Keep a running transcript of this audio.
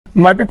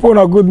My people,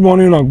 una good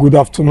morning and good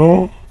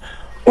afternoon,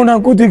 una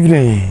good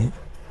evening.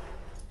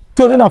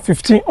 Today, the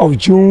 15th of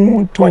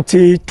June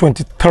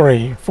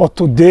 2023. For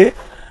today,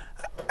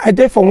 I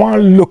did for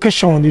one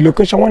location. The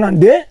location one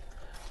and there,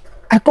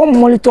 I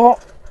come monitor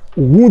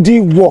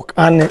woody work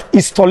and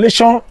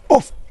installation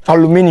of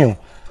aluminium.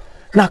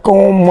 Now,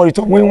 come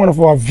monitor when one of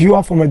our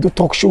viewers from a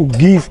talk show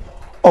give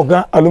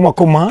Oga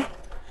Aluminium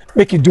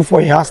make it do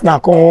for a house. Now,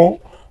 come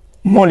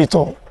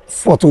monitor.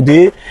 For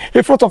today,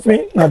 in front of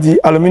me, now the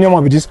aluminium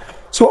will be this.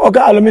 So,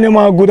 Oga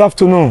Aluminium, good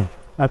afternoon.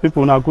 My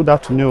people, now good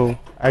afternoon.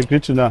 I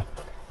greet you now.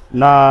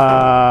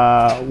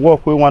 Now,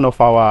 work with one of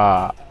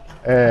our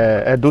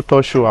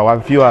doctor show, our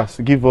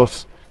viewers give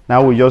us.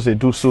 Now we just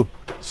do so.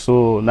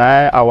 So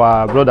now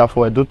our brother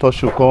for a doctor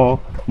show come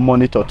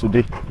monitor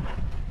today.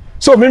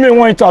 So, me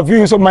want to interview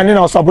you. So, my name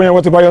is Sabunya.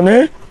 What about your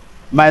name?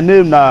 My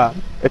name now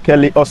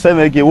Kelly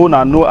Osemege, who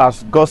now know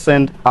as God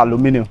Send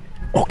Aluminium.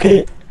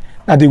 Okay.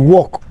 Now the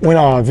work when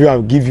our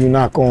viewer give you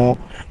now,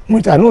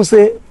 I know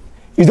say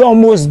it's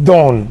almost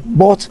done,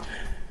 but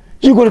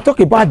you're going to talk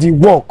about the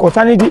work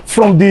concerning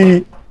from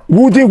the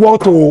woody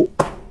work to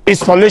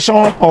installation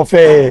of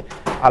a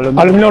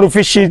aluminum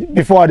roofing sheet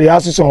before they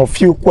ask you some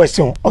few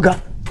questions. Okay.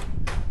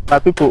 My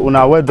people,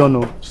 una well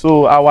done.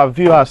 So our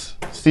viewers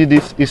see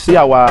this, you see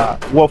our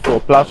work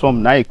for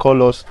platform. Now he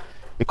call us,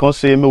 he can't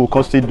say me, we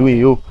can't still doing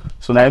you.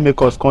 So now he make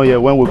us come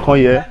here. When we come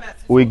here,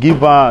 we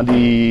give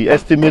the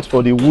estimate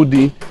for the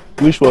woody,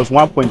 which was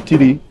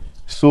 1.3.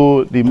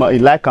 So he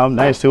like him.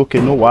 Now he say,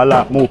 okay, no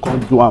wala, we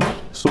can't do him.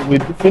 So we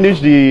finish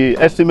the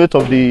estimate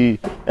of the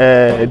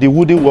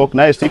wooden work.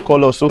 Now he still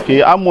call us,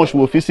 okay, how much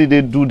will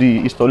physically do the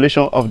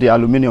installation of the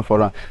aluminium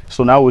for him?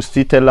 So now we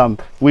still tell him,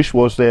 which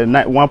was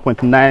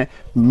 1.9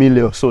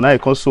 million. So now he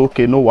can say,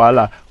 okay, no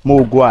wala,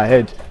 we go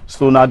ahead.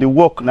 So now the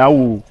work now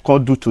we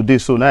can't do today.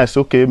 So now it's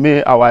okay,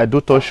 may our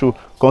daughter show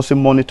can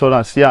monitor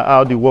and see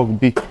how the work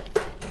be.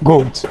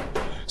 Good.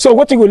 So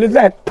what you go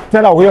like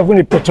tell our we are going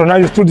to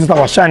patronize through this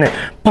our channel,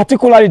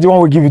 particularly the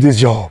one we give you this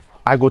job.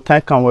 I go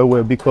thank them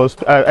well because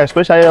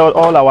especially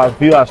all our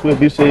viewers will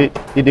be say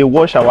if they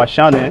watch our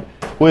channel,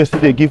 we see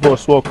they give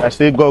us work. I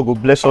say God go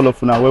bless all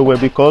of you well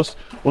because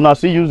una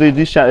see use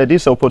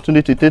this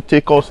opportunity to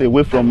take us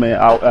away from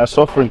our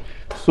suffering.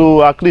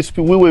 So at least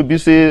we will be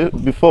say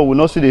before we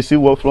not see they see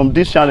work from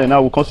this channel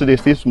now we consider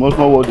see small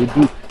what they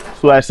do.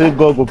 So I say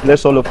God go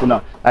bless all of you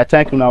now. I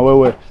thank you now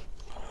well.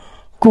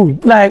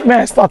 Good. Like, may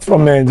I start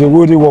from the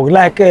woody work?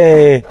 Like,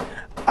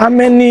 how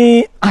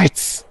many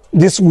heights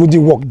this woody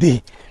work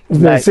dey?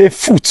 Like, say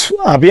foot.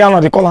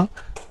 Beyond the color.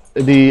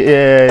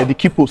 The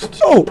key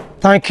post. Oh,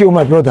 thank you,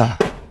 my brother.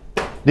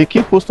 The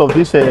key post of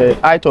this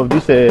height of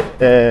this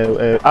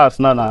house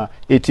now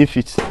 18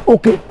 feet.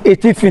 Okay,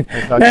 18 feet.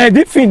 Exactly.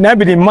 This feet now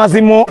be the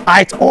maximum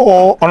height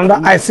or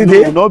another height?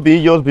 No, not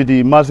be just be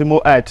the maximum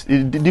height.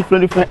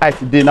 Different height.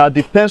 They now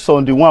depends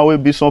on the one will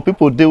be. Some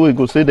people they will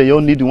go say they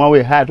don't need the one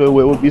way height where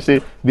will be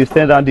say be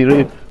stand down the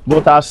rate.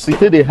 But as it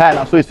the height,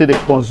 and so it say they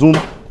consume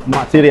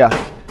material.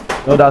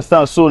 You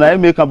understand? So now I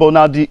make about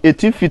now the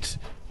 18 feet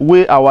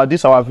where our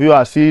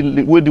viewers see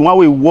with the one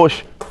we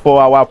wash for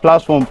our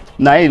platform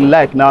now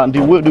like now the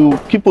way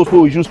the people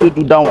who used to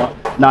do that one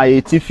now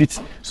 80 feet.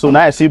 So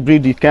now I see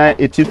bring the kind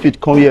 80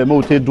 feet come here,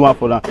 we take do one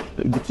for that.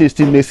 The thing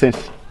still makes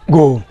sense.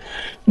 Go.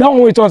 That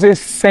one we also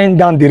send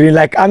down the rain.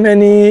 Like how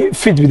many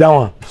feet with that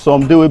one?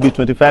 Some they will be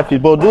 25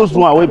 feet, but those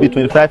one will be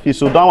 25 feet.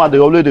 So that one they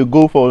always they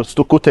go for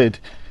stuccoed.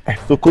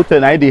 Stuccoed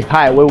now the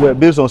high where we're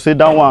based on say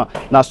that one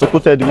now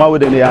stuccoed the one where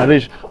they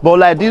arrange. But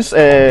like this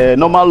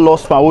normal low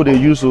span what they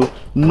use so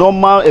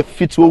normal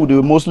feet what they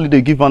mostly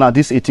they give on at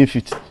this 18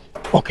 feet.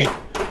 Okay.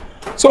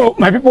 So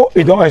my people,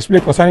 it don't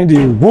explain concerning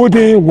the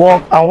wooden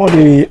work and what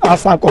the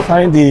answer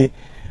concerning the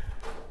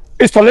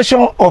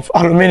installation of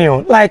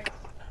aluminium. Like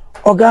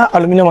Oga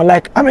Aluminium,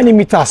 like how many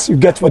meters you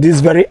get for this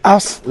very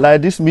house?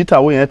 Like this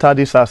meter we enter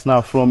this house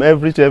now from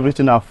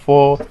everything at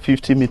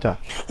 450 meter.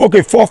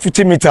 Okay,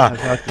 450 meter.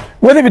 Exactly.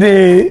 What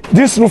be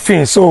this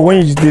roofing? So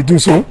when they do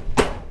so?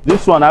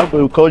 This one I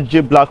will call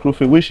J black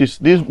roofing, which is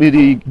this be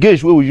the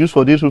gauge we will use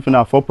for this roofing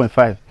at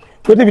 4.5.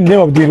 What is the name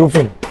of the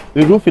roofing?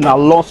 The roofing at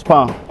long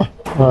span.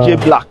 J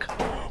black.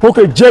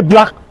 Okay, J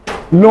black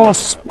long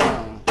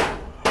span.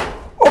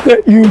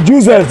 Okay, you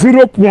use a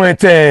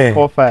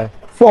 0.45.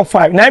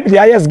 45. Now be the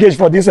highest gauge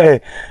for this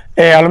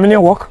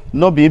aluminium work?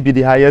 No be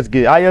the highest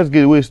gauge. Highest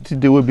gauge we still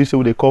they will be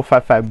so they call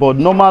 55. But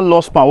normal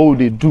long span what would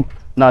they do?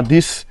 Now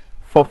this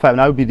 45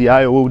 now will be the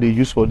higher what they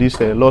use for this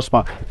long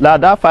span.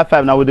 Like that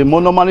 55 now they more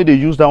normally they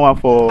use that one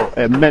for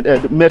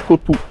medical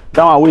tool.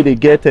 That one where they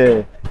get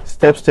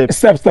step.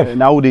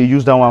 Now they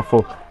use that one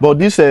for. But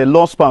this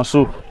long span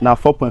so now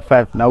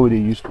 4.5 now they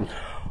use for.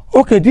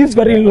 Okay, this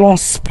very long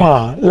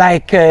span,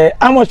 like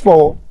how much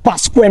for per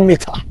square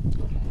meter?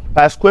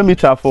 Per square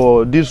meter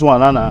for this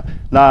one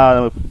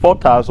now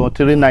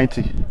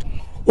 4,390.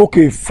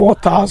 Okay,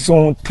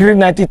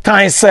 4,390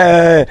 times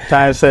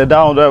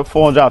down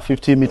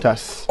 450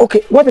 meters.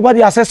 Okay, what about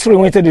the accessory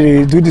when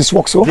they do this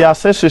work? So the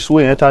accessories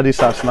we enter this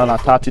house now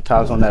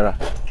 30,000 naira.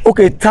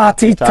 Okay,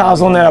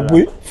 30,000 naira.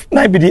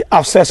 now be the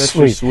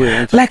accessory.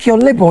 Like your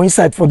labor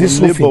inside for this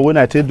roofing. Labor when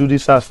I take do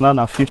this house now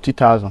na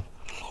 50,000.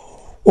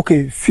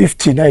 Okay,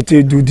 50 now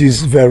to do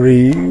this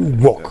very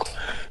work.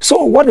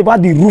 So what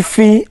about the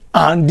roofing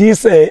and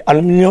this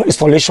aluminium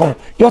installation?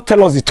 You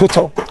tell us the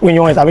total when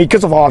you enter. In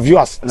case of our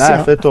viewers. Now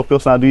I feel top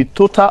person the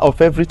total of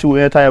everything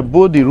we enter,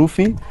 both the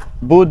roofing,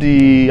 both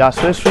the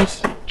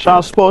accessories,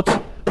 transport,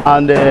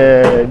 and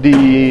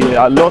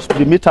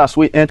the meters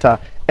we enter.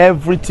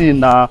 Everything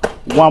now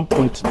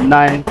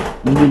 1.9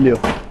 million.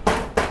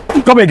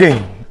 Come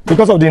again.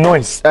 Because of the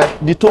noise.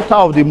 The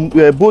total of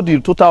the both the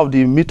total of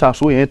the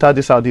meters we enter,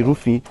 this are the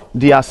roofing,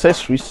 the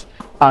accessories,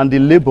 and the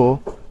labor,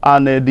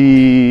 and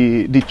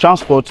the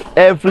transport.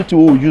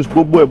 Everything we use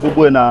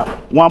bobo na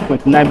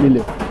 1.9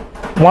 million.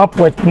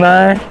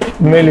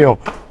 1.9 million.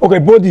 Okay,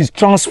 both the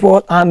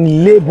transport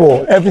and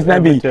labor,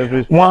 everything be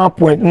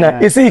 1.9. Yeah.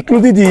 Is it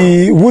including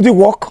the woody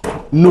work?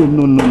 No.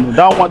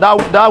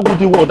 That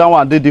woody work, that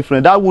one they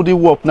different. That woody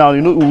work now,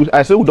 you know,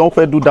 I say we don't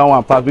do that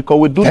one part because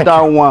we do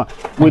that one.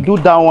 We do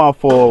that one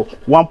for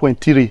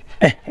 1.3.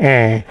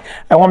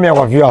 I want me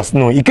our viewers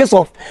know. In case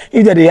of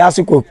if they ask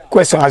you a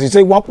question, as you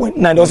say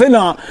 1.9, they'll say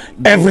now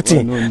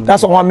everything. No.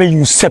 That's what I mean.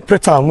 You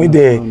separate them with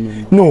the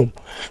no.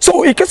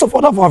 So in case of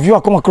other of our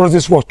viewers come across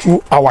this work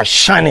through our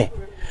channel,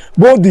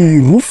 both the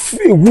roof,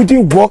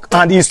 wooden work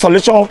and the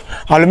installation of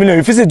aluminium,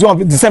 if it's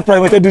doing the same price,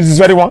 we do this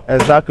very one.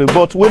 Exactly.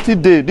 But wait till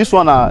this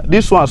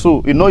one,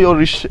 so you know you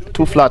reach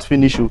 2 flat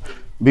finish you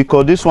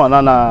because this one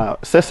and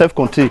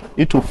self-contained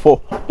into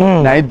 4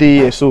 9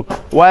 days. So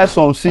while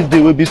some see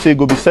they will be say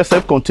go be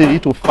self-contained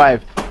into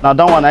 5. Now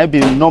that one I be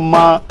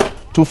normal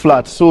 2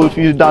 flat. So if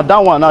you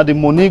that one now the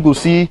money go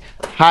see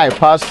high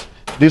pass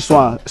this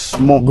one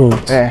small.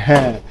 Good.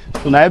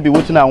 So now I be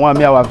waiting. I want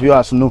me our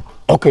viewers know.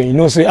 Okay, you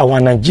know, say our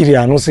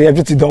Nigeria, you know, say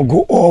everything don't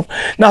go up.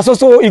 Now,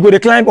 so you go to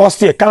climb or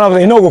stay, kind of,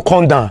 you know, go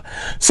come down.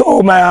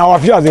 So our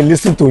viewers they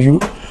listen to you.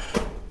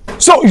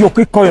 So you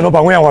quick call your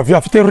number when our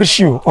viewers they reach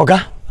you,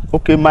 okay?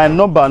 Okay, my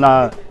number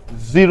na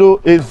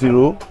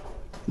 080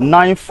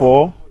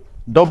 94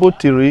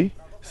 33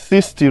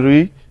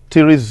 63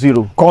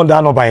 30. Call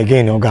that number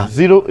again, okay?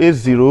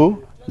 080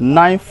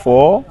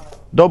 94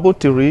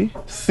 33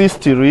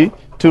 63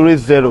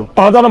 30.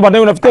 Another number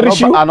then when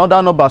reach you.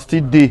 Another number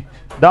still there.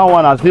 That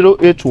one at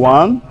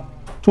 081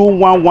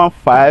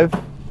 2115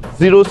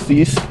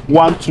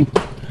 0612.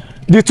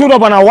 The 2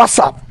 number on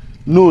WhatsApp.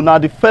 No, now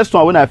the first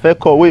one when I first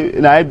call,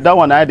 that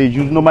one I they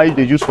use normally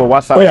they use for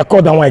WhatsApp. Oh yeah,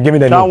 call that one. Give me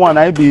the that name. one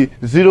I be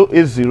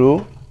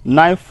 080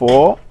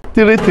 94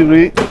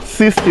 33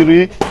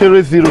 63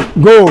 30.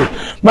 Go,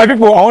 my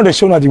people. I want to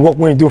show you the work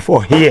we do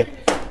for here.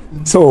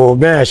 So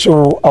then I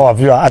show our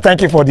viewer. I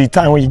thank you for the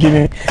time when you give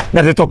me.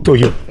 Let me talk to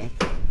you.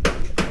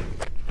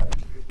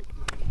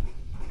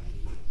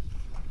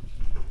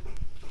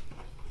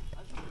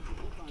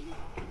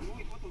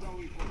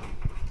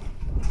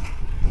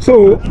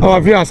 So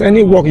our viewers,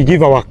 any work you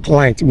give our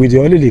client with the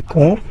only they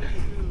come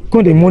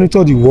they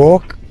monitor the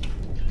work.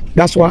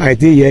 That's why I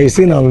did here. It's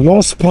in a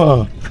long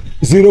span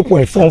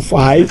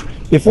 0.45.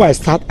 Before I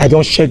start, I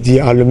don't check the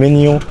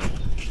aluminium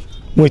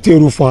with the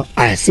roof.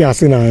 I see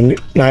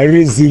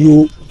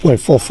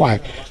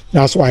 0.45.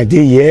 That's why I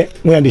did here.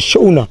 When I the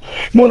show now,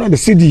 when I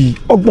see the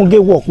ogbonge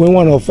work when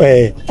one of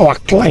our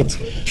clients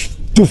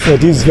do for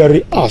this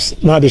very house.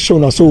 Now they show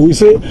now. So we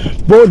say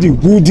both the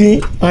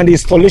woody and the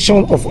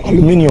installation of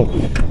aluminium.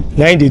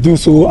 Now they do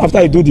so. After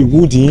I do the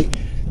woody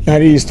and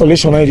the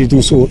installation, now they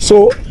do so.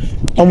 So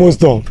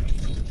almost done.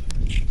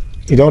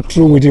 They don't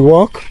through with the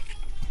work.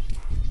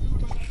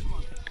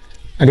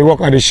 And the work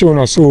at the show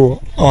now.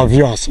 So our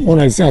viewers, when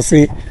I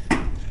say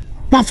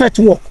perfect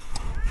work.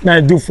 Now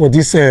I do for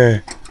this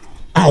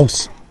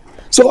house.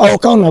 So I will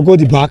count and go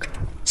the back.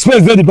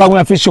 Space there the back when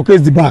I finish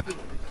showcase the back.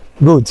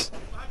 Good.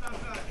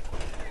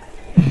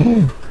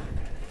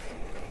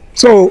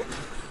 So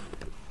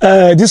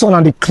this one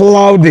on the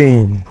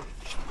clouding.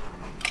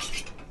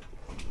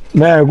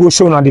 Now I go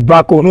show on the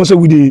back. No, so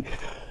with the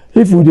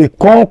if we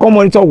come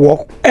monitor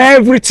work,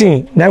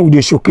 everything now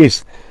we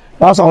showcase.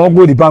 That's how I want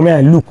go the back.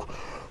 I look.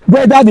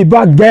 Whether the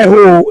back get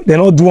hole, they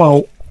not do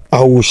one,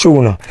 I will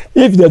show now.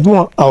 If they do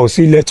one, I will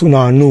see let you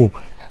know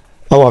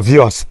our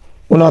viewers.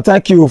 Wanna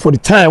thank you for the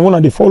time.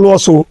 Wanna the follow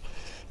us so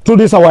through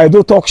this our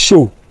Edo Talk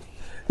show.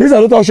 This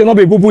Edo Talk show not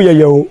be bubu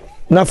yeye.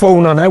 Now for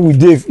una we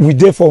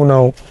dey for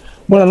now.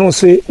 When I know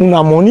say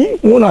una money,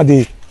 una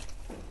dey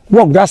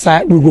work that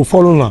side, we go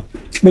follow now.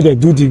 Make they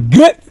do the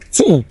great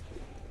thing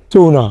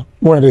to una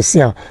when they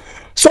see.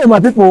 So my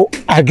people,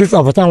 I give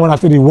some time when I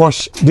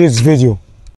watch this video.